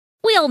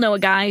all know a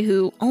guy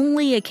who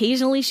only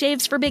occasionally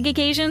shaves for big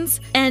occasions,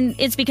 and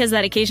it's because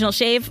that occasional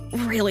shave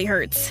really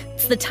hurts.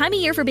 It's the time of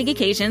year for big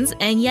occasions,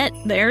 and yet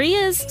there he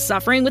is,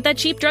 suffering with that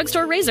cheap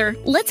drugstore razor.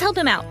 Let's help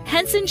him out.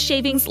 Henson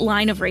Shaving's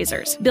line of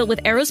razors, built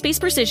with aerospace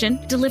precision,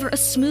 deliver a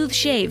smooth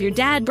shave your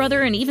dad,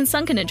 brother, and even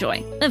son can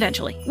enjoy,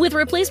 eventually. With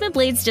replacement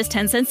blades just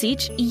 10 cents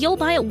each, you'll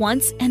buy it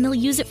once, and they'll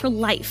use it for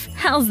life.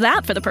 How's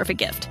that for the perfect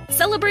gift?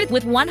 Celebrate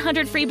with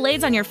 100 free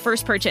blades on your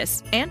first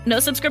purchase, and no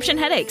subscription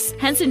headaches.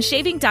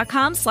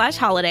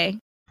 HensonShaving.com/holiday.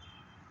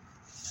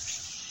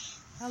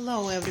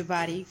 Hello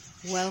everybody,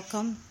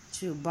 welcome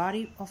to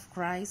Body of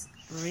Christ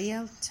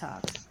Real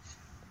Talk.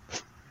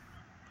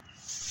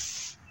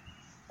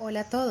 Hola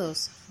a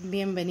todos,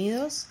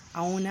 bienvenidos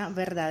a una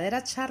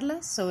verdadera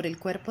charla sobre el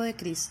cuerpo de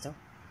Cristo.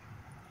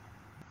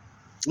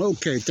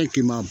 Okay, thank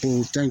you, my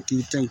boo. Thank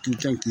you,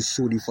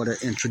 Sudi, for the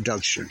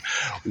introduction.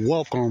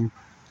 Welcome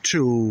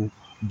to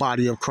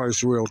Body of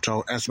Christ Real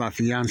Talk. That's my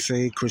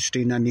fiance,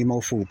 Christina Nemo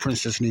Fu,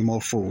 Princess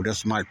Nemo Fu.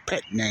 That's my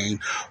pet name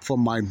for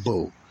my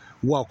boo.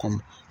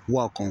 Welcome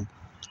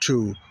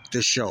to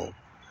the show.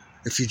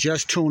 If you're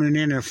just tuning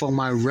in, and for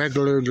my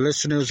regular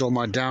listeners or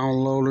my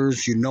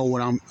downloaders, you know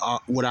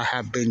what I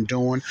have been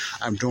doing.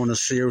 I'm doing a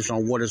series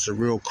on what is a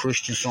real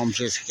Christian. So I'm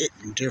just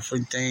hitting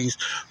different things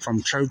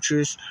from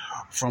churches,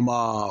 from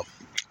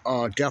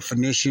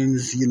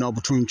definitions,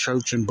 between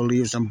church and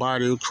believers and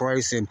body of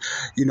Christ, and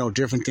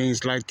different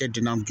things like that.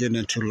 Then I'm getting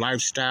into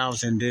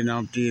lifestyles, and then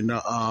I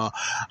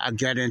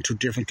get into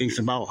different things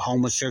about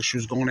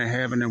homosexuals going to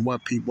heaven and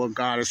what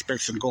God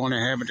expects them going to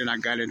heaven. Then I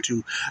got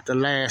into the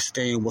last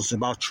thing was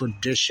about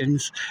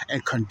traditions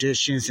and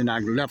conditions, and I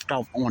left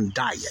off on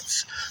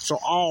diets. So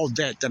all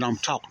that I'm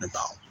talking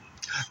about.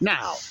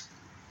 Now,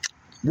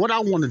 what I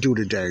want to do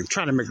today,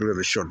 try to make it a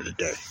little shorter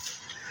today.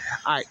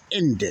 I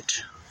ended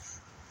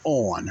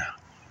on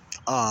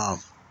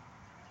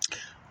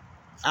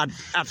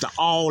after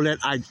all that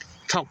I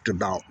talked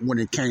about when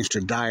it came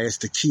to diets,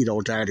 the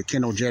keto diet, the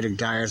ketogenic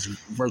diets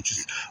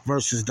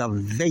versus the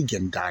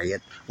vegan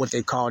diet, what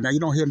they call. Now, you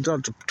don't hear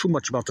too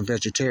much about the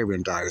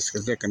vegetarian diets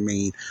because that can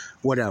mean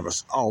whatever,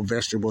 all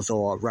vegetables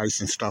or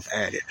rice and stuff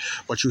added.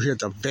 But you hear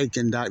the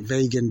vegan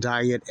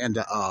diet and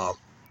the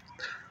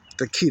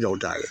keto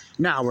diet.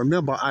 Now,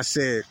 remember I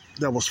said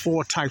there was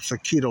 4 types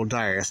of keto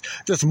diets.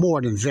 There's more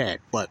than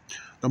that, but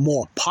the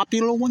more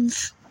popular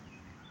ones,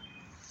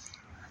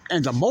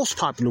 and the most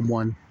popular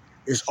one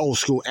is old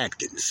school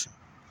Atkins,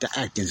 the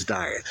Atkins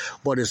diet.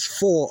 But it's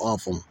 4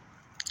 of them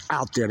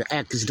out there. The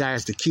Atkins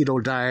diet, the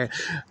keto diet,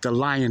 the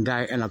lion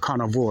diet, and the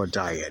carnivore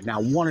diet.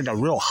 Now, one of the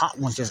real hot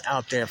ones that's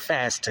out there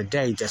fast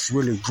today that's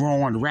really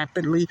growing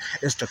rapidly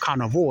is the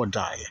carnivore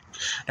diet.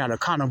 Now, the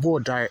carnivore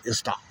diet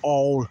is the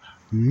all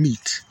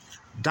meat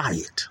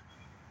diet.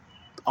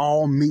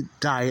 All meat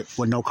diet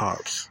with no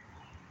carbs.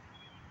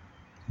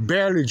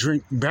 Barely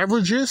drink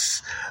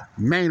beverages,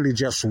 mainly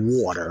just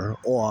water,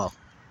 or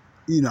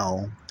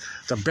the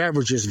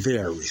beverages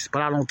varies.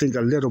 But I don't think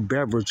a little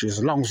beverage,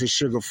 as long as it's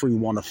sugar-free,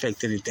 won't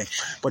affect anything.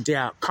 But they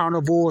are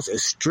carnivores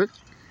is strict.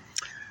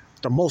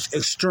 The most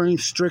extreme,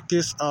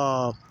 strictest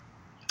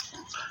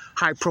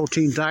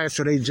high-protein diet,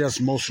 so they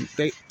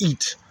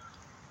eat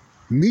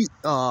meat,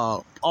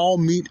 all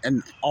meat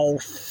and all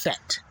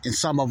fat, and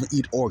some of them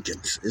eat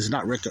organs. It's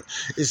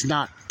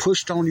not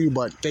pushed on you,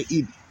 but they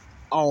eat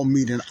all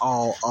meat and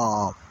all,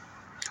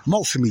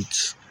 most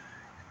meats,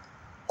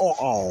 or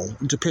all.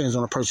 It depends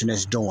on the person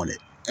that's doing it.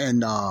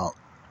 And,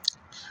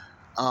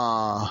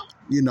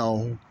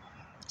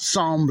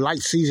 some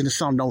light season and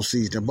some no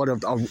season. But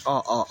if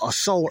a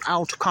sold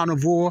out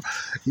carnivore,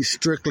 you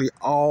strictly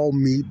all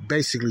meat,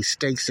 basically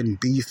steaks and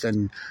beef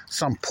and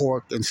some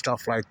pork and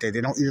stuff like that.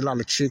 They don't eat a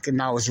lot of chicken.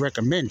 Now it's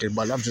recommended,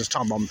 but I'm just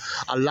talking about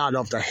a lot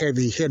of the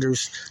heavy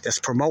hitters that's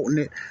promoting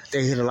it.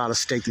 They hit a lot of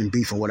steak and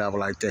beef and whatever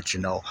like that,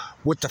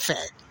 with the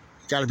fat.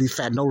 Got to be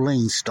fat, no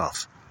lean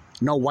stuff.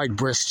 No white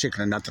breast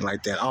chicken or nothing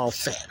like that. All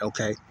fat,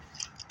 okay?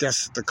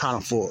 That's the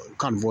carnivore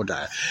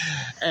diet.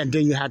 And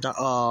then you have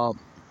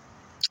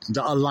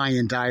the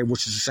lion diet,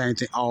 which is the same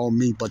thing, all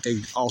meat, but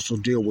they also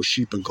deal with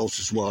sheep and goats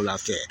as well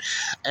out there,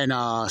 and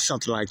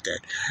something like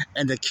that,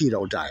 and the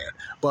keto diet.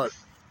 But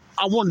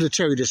I wanted to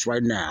tell you this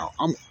right now.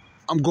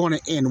 I'm going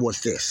to end with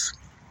this,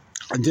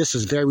 and this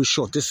is very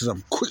short. This is a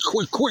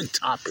quick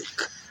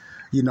topic,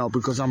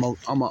 because I'm a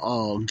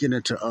get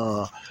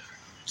into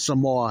some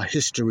more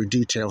history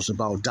details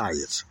about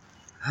diets,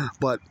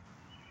 but.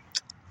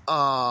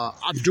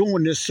 I'm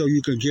doing this so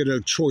you can get a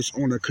choice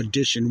on a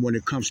condition when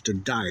it comes to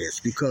diets,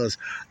 because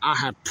I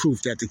have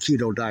proof that the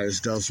keto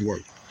diet does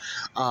work.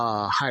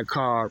 High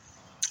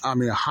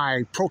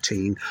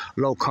protein,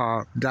 low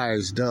carb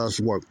diets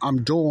does work.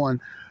 I'm doing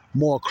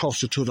more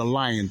closer to the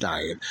lion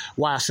diet.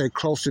 Why I say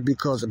closer?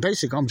 Because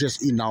basically I'm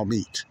just eating all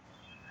meat.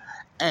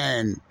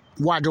 And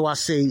why do I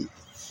say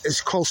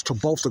it's close to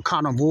both the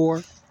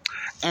carnivore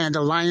and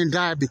the lion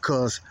diet?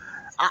 Because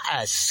I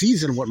add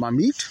season with my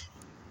meat.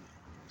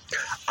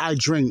 I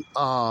drink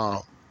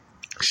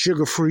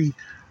sugar-free,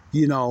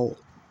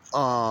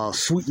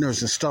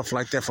 sweeteners and stuff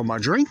like that for my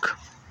drink.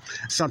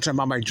 Sometimes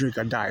I might drink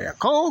a Diet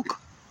Coke.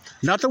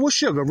 Nothing with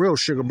sugar, real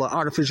sugar, but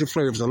artificial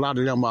flavors. A lot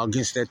of them are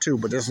against that too,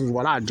 but this is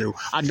what I do.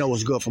 I know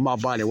what's good for my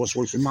body, what's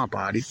works for my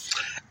body.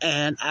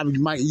 And I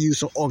might use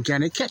some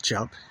organic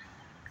ketchup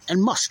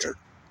and mustard.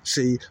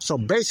 See, so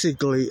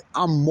basically,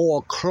 I'm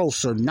more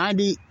closer,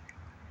 98%,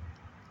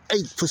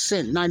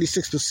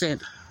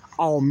 96%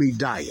 all meat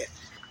diet.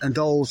 And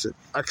those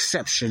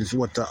exceptions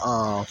with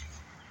the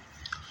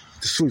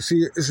sweet.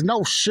 See, it's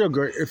no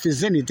sugar. If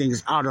it's anything,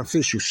 it's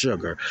artificial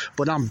sugar.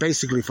 But I'm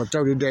basically for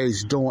 30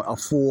 days doing a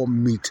full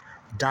meat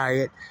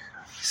diet,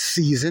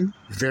 seasoned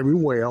very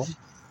well.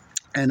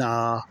 And,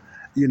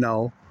 you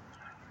know,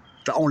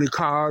 the only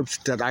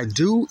carbs that I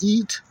do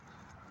eat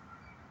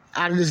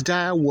out of this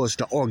diet was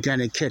the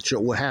organic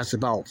ketchup, which has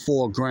about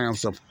 4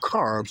 grams of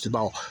carbs,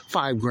 about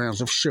 5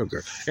 grams of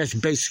sugar. That's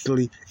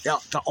basically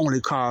the only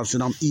carbs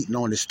that I'm eating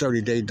on this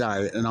 30-day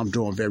diet, and I'm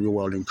doing very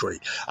well and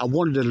great. I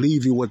wanted to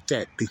leave you with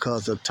that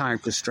because of time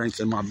constraints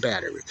in my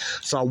battery.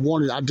 So I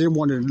didn't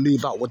want to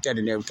leave out with that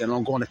and everything.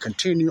 I'm going to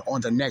continue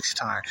on the next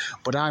time,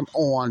 but I'm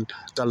on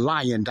the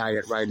Lion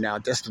diet right now.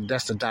 That's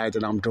the diet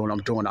that I'm doing.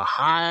 I'm doing a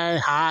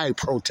high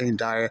protein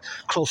diet,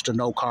 close to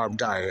no carb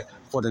diet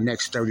for the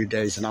next 30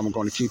 days, and I'm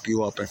going to keep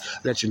you up and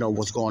let you know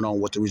what's going on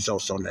with the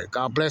results on that.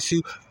 God bless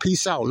you.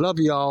 Peace out. Love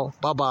y'all.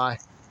 Bye-bye.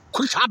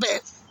 Quick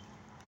topic.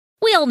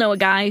 We all know a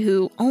guy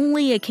who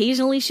only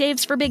occasionally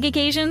shaves for big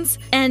occasions,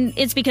 and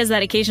it's because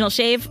that occasional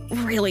shave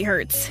really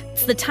hurts.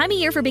 It's the time of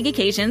year for big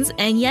occasions,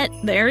 and yet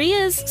there he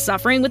is,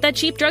 suffering with that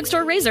cheap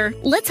drugstore razor.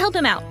 Let's help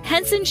him out.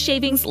 Henson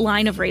Shaving's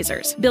line of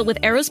razors, built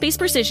with aerospace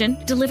precision,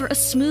 deliver a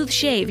smooth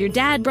shave your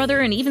dad,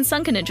 brother, and even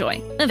son can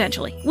enjoy,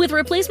 eventually. With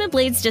replacement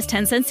blades just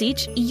 10 cents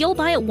each, you'll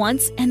buy it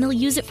once, and they'll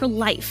use it for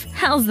life.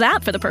 How's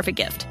that for the perfect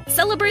gift?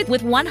 Celebrate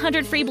with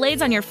 100 free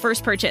blades on your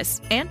first purchase,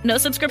 and no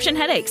subscription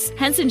headaches.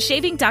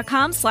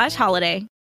 HensonShaving.com/holiday.